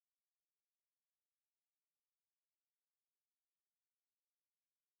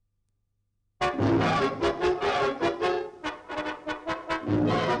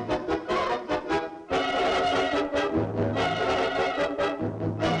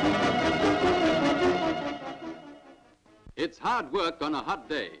It's hard work on a hot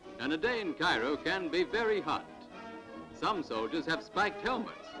day, and a day in Cairo can be very hot. Some soldiers have spiked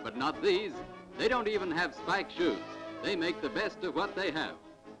helmets, but not these. They don't even have spiked shoes. They make the best of what they have.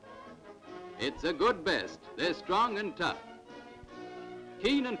 It's a good best. They're strong and tough.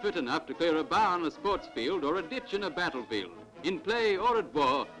 Keen and fit enough to clear a bar on a sports field or a ditch in a battlefield. In play or at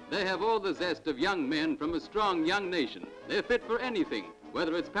war, they have all the zest of young men from a strong young nation. They're fit for anything,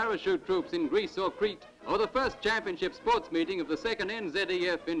 whether it's parachute troops in Greece or Crete, or the first championship sports meeting of the 2nd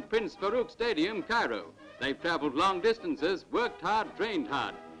NZEF in Prince Farouk Stadium, Cairo. They've traveled long distances, worked hard, trained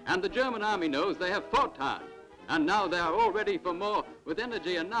hard, and the German army knows they have fought hard. And now they are all ready for more, with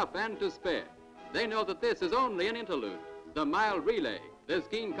energy enough and to spare. They know that this is only an interlude, the mile relay. There's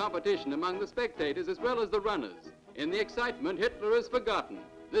keen competition among the spectators as well as the runners. In the excitement, Hitler is forgotten.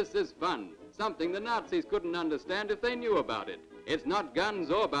 This is fun, something the Nazis couldn't understand if they knew about it. It's not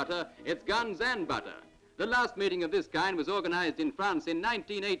guns or butter, it's guns and butter. The last meeting of this kind was organized in France in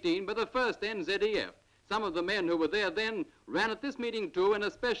 1918 by the first NZEF. Some of the men who were there then ran at this meeting too in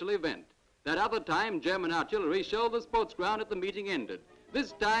a special event. That other time, German artillery shelled the sports ground at the meeting ended.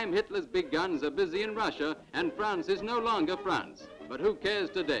 This time, Hitler's big guns are busy in Russia, and France is no longer France. But who cares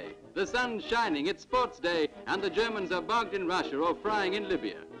today? The sun's shining, it's sports day, and the Germans are bogged in Russia or frying in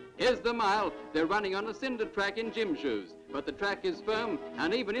Libya. Here's the mile. They're running on a cinder track in gym shoes, but the track is firm,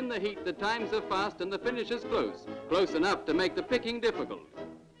 and even in the heat, the times are fast and the finish is close. Close enough to make the picking difficult.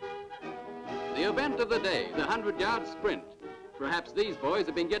 The event of the day, the 100-yard sprint. Perhaps these boys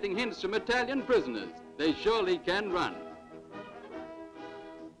have been getting hints from Italian prisoners. They surely can run.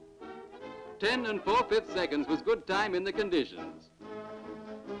 10 4/5 seconds was good time in the conditions.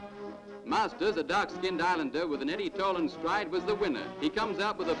 Masters, a dark-skinned islander with an Eddie Tolan stride, was the winner. He comes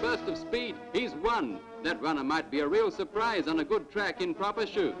out with a burst of speed. He's won. That runner might be a real surprise on a good track in proper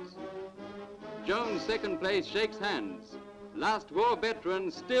shoes. Jones, second place, shakes hands. Last war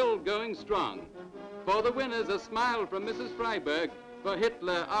veteran still going strong. For the winners, a smile from Mrs. Freiberg. For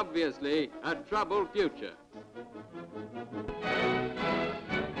Hitler, obviously, a troubled future.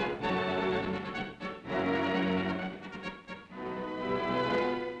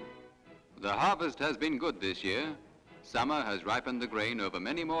 The harvest has been good this year. Summer has ripened the grain over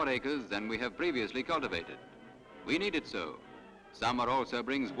many more acres than we have previously cultivated. We need it so. Summer also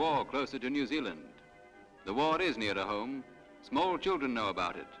brings war closer to New Zealand. The war is nearer home. Small children know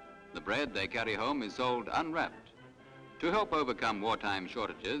about it. The bread they carry home is sold unwrapped. To help overcome wartime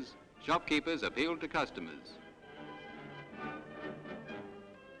shortages, shopkeepers appeal to customers.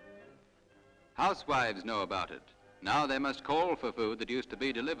 Housewives know about it. Now they must call for food that used to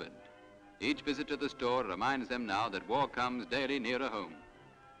be delivered. Each visit to the store reminds them now that war comes daily nearer home.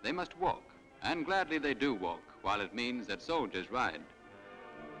 They must walk, and gladly they do walk, while it means that soldiers ride.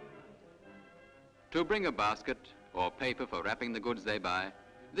 To bring a basket or paper for wrapping the goods they buy,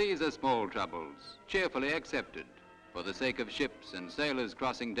 these are small troubles, cheerfully accepted, for the sake of ships and sailors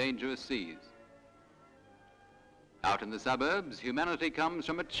crossing dangerous seas. Out in the suburbs, humanity comes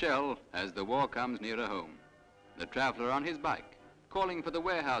from its shell as the war comes nearer home. The traveler on his bike, calling for the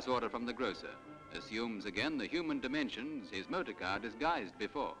warehouse order from the grocer, assumes again the human dimensions his motor car disguised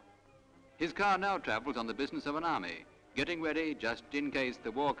before. His car now travels on the business of an army, getting ready just in case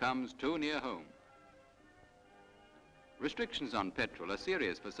the war comes too near home. Restrictions on petrol are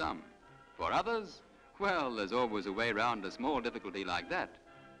serious for some. For others, well, there's always a way round a small difficulty like that.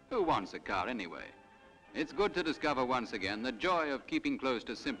 Who wants a car anyway? It's good to discover once again the joy of keeping close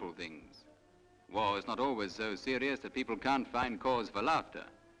to simple things. War is not always so serious that people can't find cause for laughter.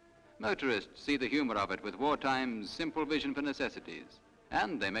 Motorists see the humor of it with wartime's simple vision for necessities,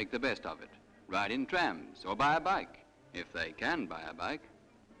 and they make the best of it. Ride in trams or buy a bike, if they can buy a bike.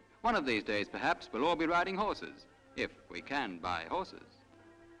 One of these days, perhaps, we'll all be riding horses, if we can buy horses.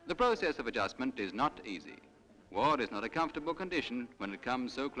 The process of adjustment is not easy. War is not a comfortable condition when it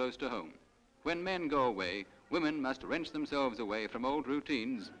comes so close to home. When men go away, women must wrench themselves away from old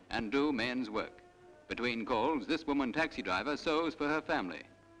routines and do men's work. Between calls, this woman taxi driver sews for her family.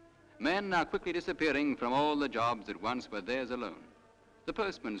 Men are quickly disappearing from all the jobs that once were theirs alone. The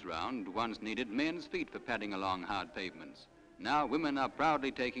postman's round once needed men's feet for padding along hard pavements. Now women are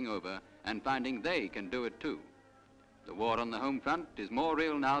proudly taking over and finding they can do it too. The war on the home front is more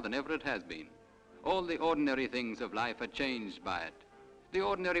real now than ever it has been. All the ordinary things of life are changed by it. The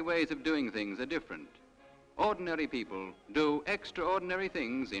ordinary ways of doing things are different. Ordinary people do extraordinary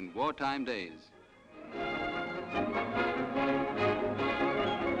things in wartime days.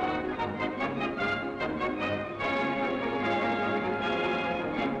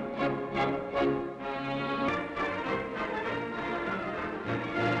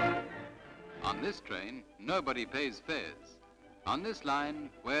 On On this train, nobody pays fares. On this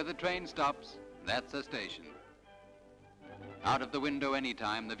line, where the train stops, that's a station. Out of the window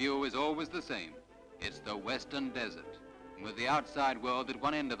anytime, the view is always the same. It's the western desert, with the outside world at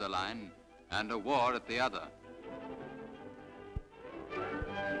one end of the line and a war at the other.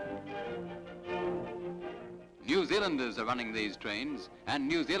 New Zealanders are running these trains, and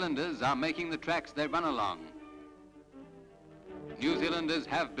New Zealanders are making the tracks they run along. New Zealanders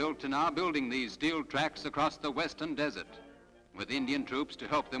have built and are building these steel tracks across the western desert. With Indian troops to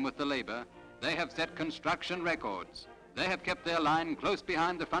help them with the labor, they have set construction records. They have kept their line close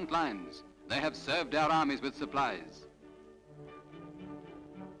behind the front lines. They have served our armies with supplies.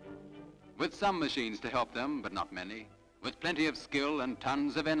 With some machines to help them, but not many, with plenty of skill and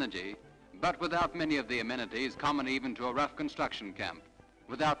tons of energy, but without many of the amenities common even to a rough construction camp,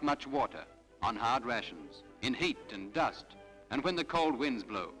 without much water, on hard rations, in heat and dust, and when the cold winds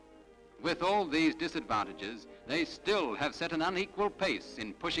blow. With all these disadvantages, they still have set an unequal pace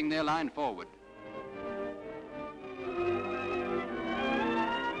in pushing their line forward.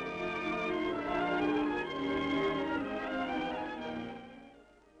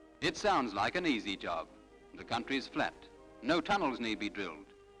 It sounds like an easy job. The country's flat. No tunnels need be drilled.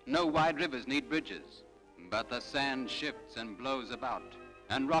 No wide rivers need bridges. But the sand shifts and blows about,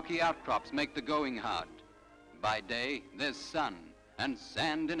 and rocky outcrops make the going hard. By day, there's sun and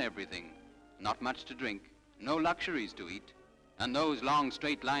sand in everything. Not much to drink, no luxuries to eat. And those long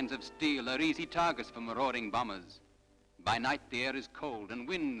straight lines of steel are easy targets for marauding bombers. By night, the air is cold and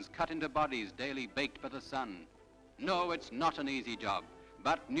winds cut into bodies daily baked by the sun. No, it's not an easy job.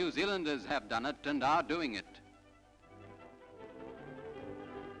 But New Zealanders have done it and are doing it.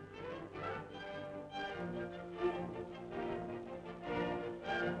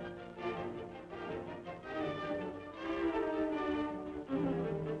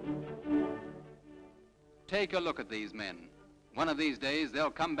 Take a look at these men. One of these days they'll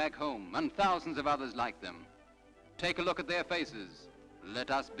come back home, and thousands of others like them. Take a look at their faces.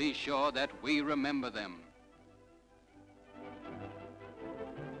 Let us be sure that we remember them.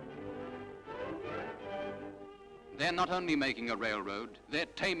 They're not only making a railroad, they're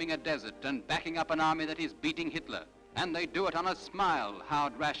taming a desert and backing up an army that is beating Hitler. And they do it on a smile,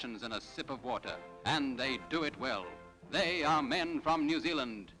 hard rations and a sip of water. And they do it well. They are men from New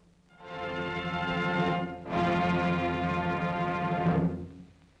Zealand.